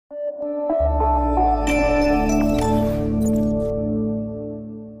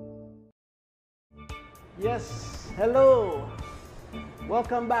Hello,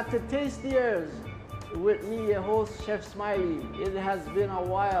 welcome back to Tastiers with me, your host, Chef Smiley. It has been a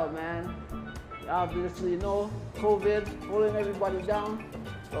while, man. Obviously, you know, COVID pulling everybody down,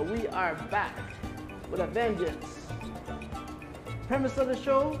 but we are back with a vengeance. Premise of the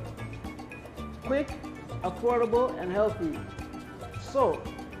show, quick, affordable, and healthy. So,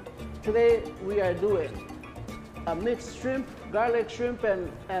 today we are doing a mixed shrimp, garlic shrimp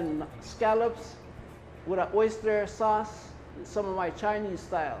and scallops with an oyster sauce, some of my Chinese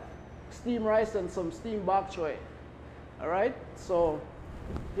style, steamed rice and some steamed bok choy. All right, so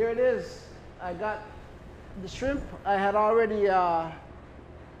here it is. I got the shrimp I had already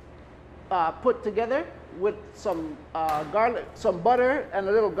put together with some garlic, some butter, and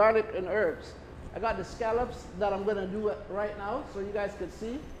a little garlic and herbs. I got the scallops that I'm gonna do right now so you guys can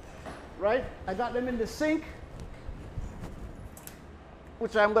see, right? I got them in the sink,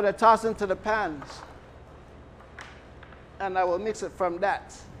 which I'm gonna toss into the pans. And I will mix it from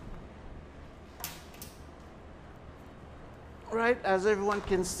that. Right, as everyone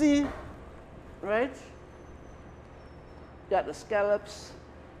can see, right? Got the scallops,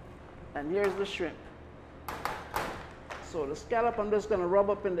 and here's the shrimp. So the scallop, I'm just gonna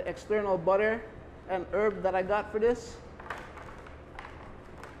rub up in the external butter and herb that I got for this.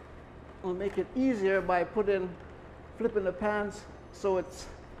 I'll make it easier by flipping the pans so it's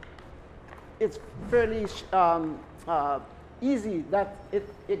fairly easy that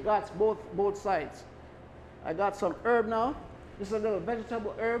it got both sides. I got some herb now. This is a little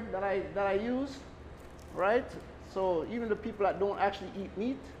vegetable herb that I use, right? So even the people that don't actually eat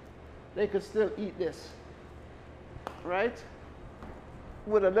meat, they could still eat this, right?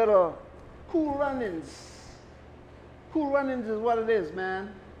 With a little Cool Runnings. Cool Runnings is what it is,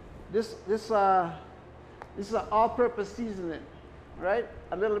 man. This is an all-purpose seasoning, right?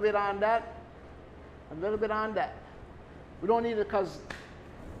 A little bit on that, a little bit on that. We don't need it because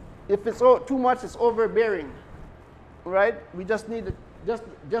if it's too much, it's overbearing, right? We just need just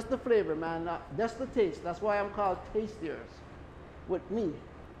the flavor, man, just the taste. That's why I'm called Tastiers with me.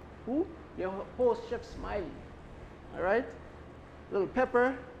 Who? Your host, Chef Smiley. All right? Little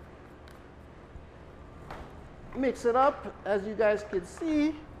pepper. Mix it up, as you guys can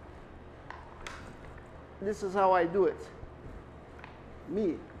see. This is how I do it.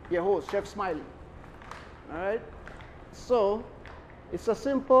 Me, your host, Chef Smiley. All right? So, it's a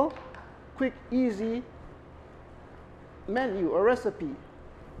simple, quick, easy menu or recipe,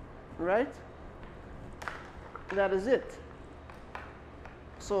 right? That is it.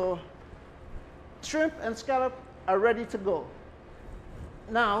 So, shrimp and scallop are ready to go.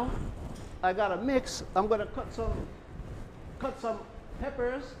 Now, I got a mix. I'm gonna cut some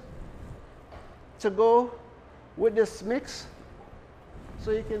peppers to go with this mix.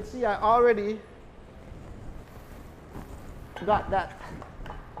 So you can see I already got that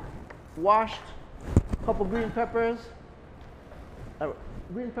washed, couple green peppers, a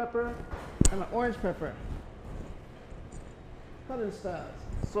green pepper, and an orange pepper. Cutting styles.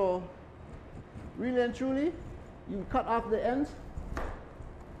 So, really and truly, you cut off the ends,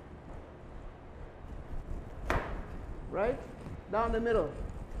 right, down the middle,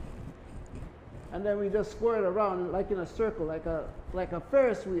 and then we just square it around like in a circle, like a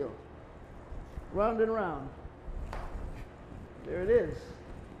Ferris wheel, round and round. There it is.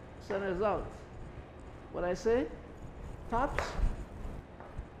 Centers out. What I say? Tops,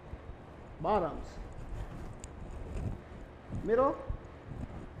 bottoms, middle,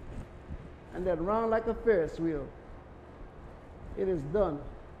 and then round like a Ferris wheel. It is done.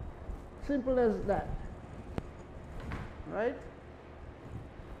 Simple as that. Right?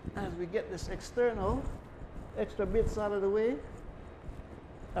 As we get this extra bits out of the way,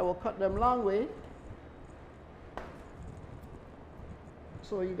 I will cut them long way,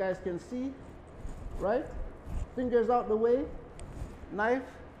 so you guys can see, right? Fingers out the way, knife,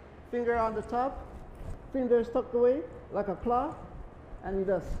 finger on the top, fingers tucked away like a claw, and you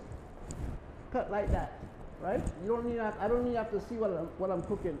just cut like that, right? You don't need, I don't need to have to see what I'm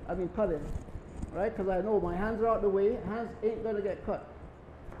cooking, cutting, right? Because I know my hands are out the way, hands ain't gonna get cut,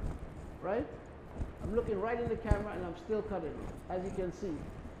 right? I'm looking right in the camera and I'm still cutting, as you can see,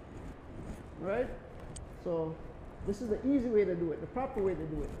 right? So, this is the easy way to do it, the proper way to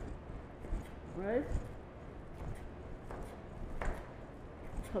do it, right?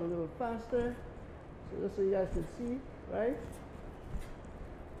 Cut a little faster, so just so you guys can see, right?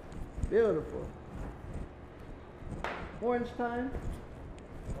 Beautiful. Orange time,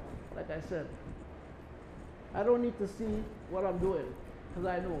 like I said, I don't need to see what I'm doing, because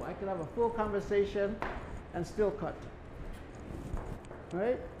I know I can have a full conversation and still cut,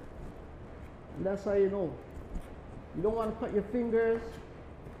 right? And that's how you know You don't want to cut your fingers.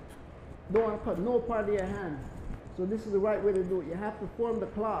 Don't want to cut no part of your hand. So this is the right way to do it. You have to form the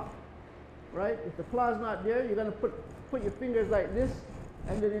claw, right? If the claw is not there, you're going to put your fingers like this,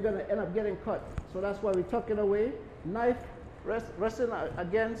 and then you're going to end up getting cut. So that's why we tuck it away. Knife resting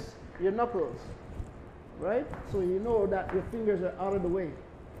against your knuckles, right? So you know that your fingers are out of the way.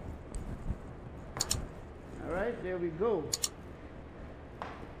 All right, there we go.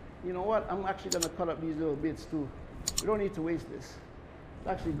 You know what? I'm actually going to cut up these little bits too. We don't need to waste this. It's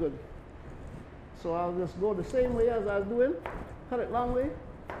actually good. So I'll just go the same way as I was doing. Cut it long way.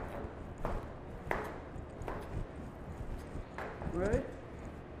 Right?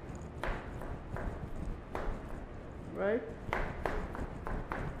 Right?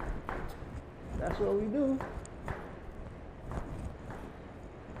 That's what we do.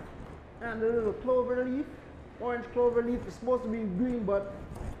 And the little clover leaf, orange clover leaf is supposed to be green, but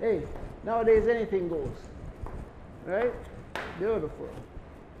hey, nowadays anything goes. Right? Beautiful.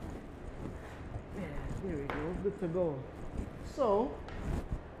 Yeah, there we go. Good to go. So,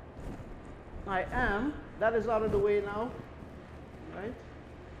 that is out of the way now. Right?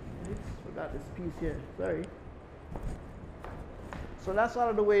 I forgot this piece here. Sorry. So that's out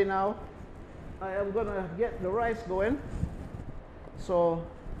of the way now. I am going to get the rice going. So,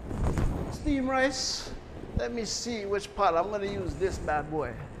 steam rice. Let me see which pot. I'm going to use this bad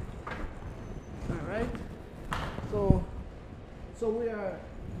boy. All right. So we are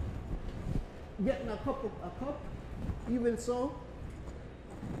getting a cup, even so.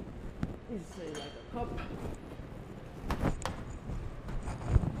 Let's say like a cup.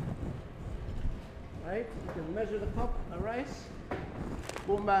 Right? You can measure the cup of rice.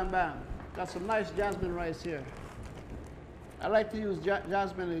 Boom, bam, bam. Got some nice jasmine rice here. I like to use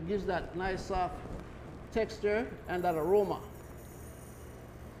jasmine. It gives that nice soft texture and that aroma.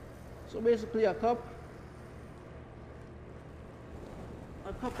 So basically a cup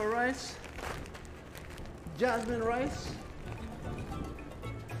of rice, jasmine rice.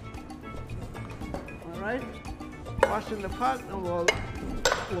 All right, wash in the pot, and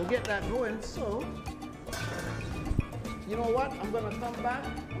we'll get that going. So, you know what? I'm gonna come back.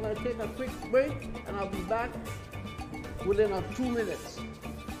 I'm gonna take a quick break, and I'll be back within 2 minutes.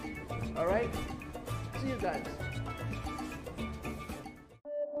 All right. See you guys.